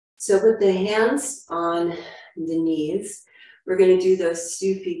So with the hands on the knees, we're going to do those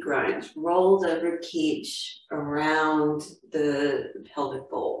Sufi grinds. Roll the rib cage around the pelvic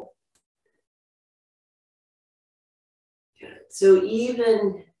bowl. Good. So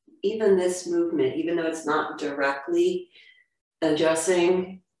even this movement, even though it's not directly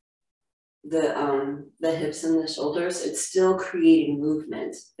addressing the hips and the shoulders, it's still creating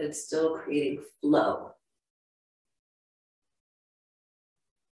movement. It's still creating flow.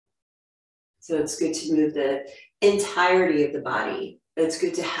 So it's good to move the entirety of the body. It's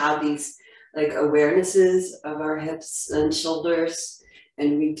good to have these like awarenesses of our hips and shoulders,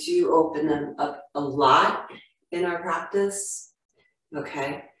 and we do open them up a lot in our practice.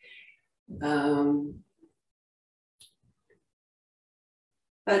 Okay.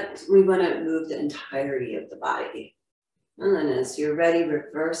 But we want to move the entirety of the body. And then as you're ready,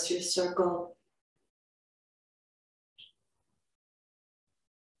 reverse your circle.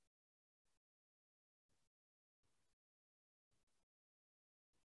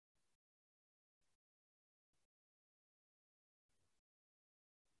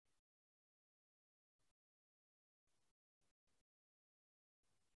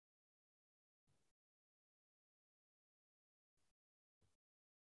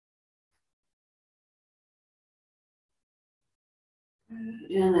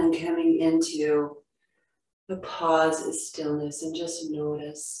 And then coming into the pause is stillness, and just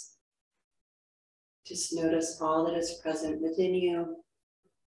notice. Just notice all that is present within you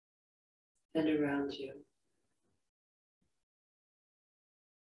and around you.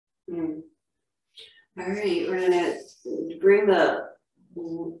 All right, we're gonna bring the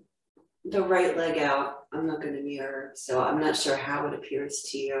right leg out. I'm not gonna mirror, so I'm not sure how it appears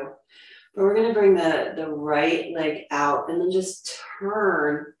to you. But we're gonna bring the right leg out and then just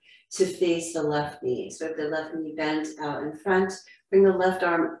turn to face the left knee. So if the left knee bent out in front, bring the left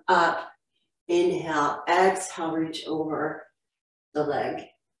arm up. Inhale, exhale, reach over the leg.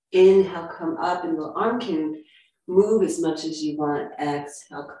 Inhale, come up, and the arm can move as much as you want.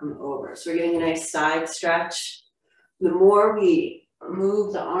 Exhale, come over. So we're getting a nice side stretch. The more we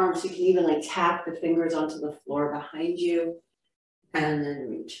move the arms, you can even like tap the fingers onto the floor behind you and then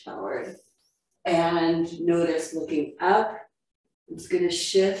reach forward. And notice looking up, it's going to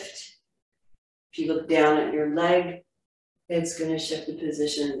shift. If you look down at your leg, it's going to shift the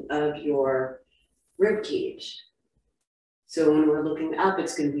position of your rib cage. So when we're looking up,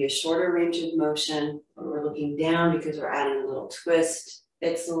 it's going to be a shorter range of motion. When we're looking down, because we're adding a little twist,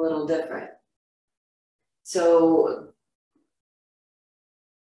 it's a little different. So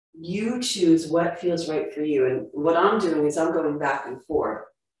you choose what feels right for you. And what I'm doing is I'm going back and forth.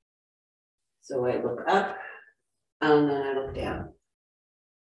 So I look up and then I look down.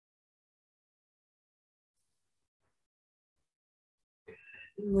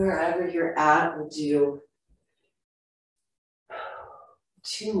 Wherever you're at, we'll do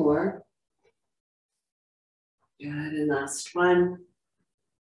 2 more. Good, and last one.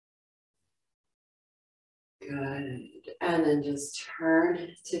 Good, and then just turn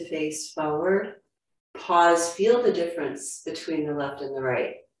to face forward. Pause, feel the difference between the left and the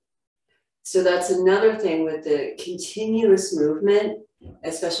right. So that's another thing with the continuous movement,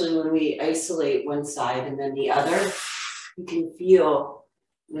 especially when we isolate one side and then the other, you can feel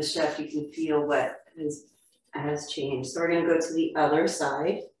the shift, you can feel what has changed. So we're going to go to the other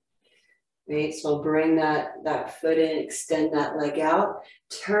side, right? So I'll bring that foot in, extend that leg out,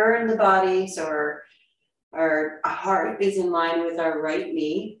 turn the body so our heart is in line with our right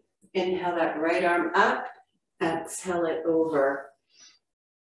knee. Inhale that right arm up, exhale it over.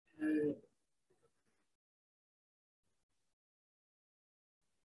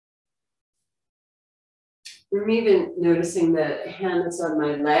 I'm even noticing the hand that's on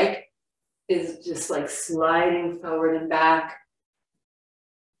my leg is just like sliding forward and back.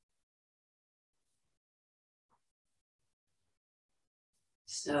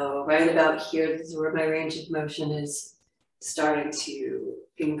 So right about here, this is where my range of motion is starting to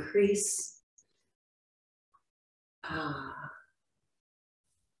increase.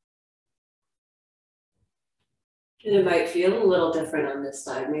 And it might feel a little different on this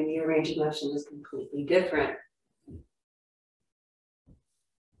side. Maybe your range of motion is completely different.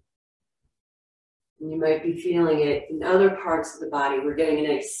 And you might be feeling it in other parts of the body. We're getting a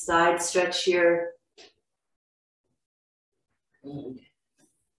nice side stretch here. Good.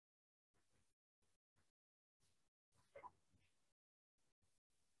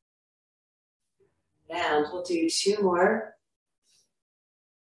 And we'll do 2 more.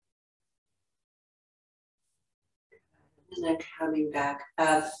 And then coming back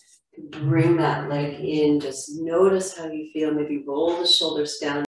up, bring that leg in. Just notice how you feel. Maybe roll the shoulders down.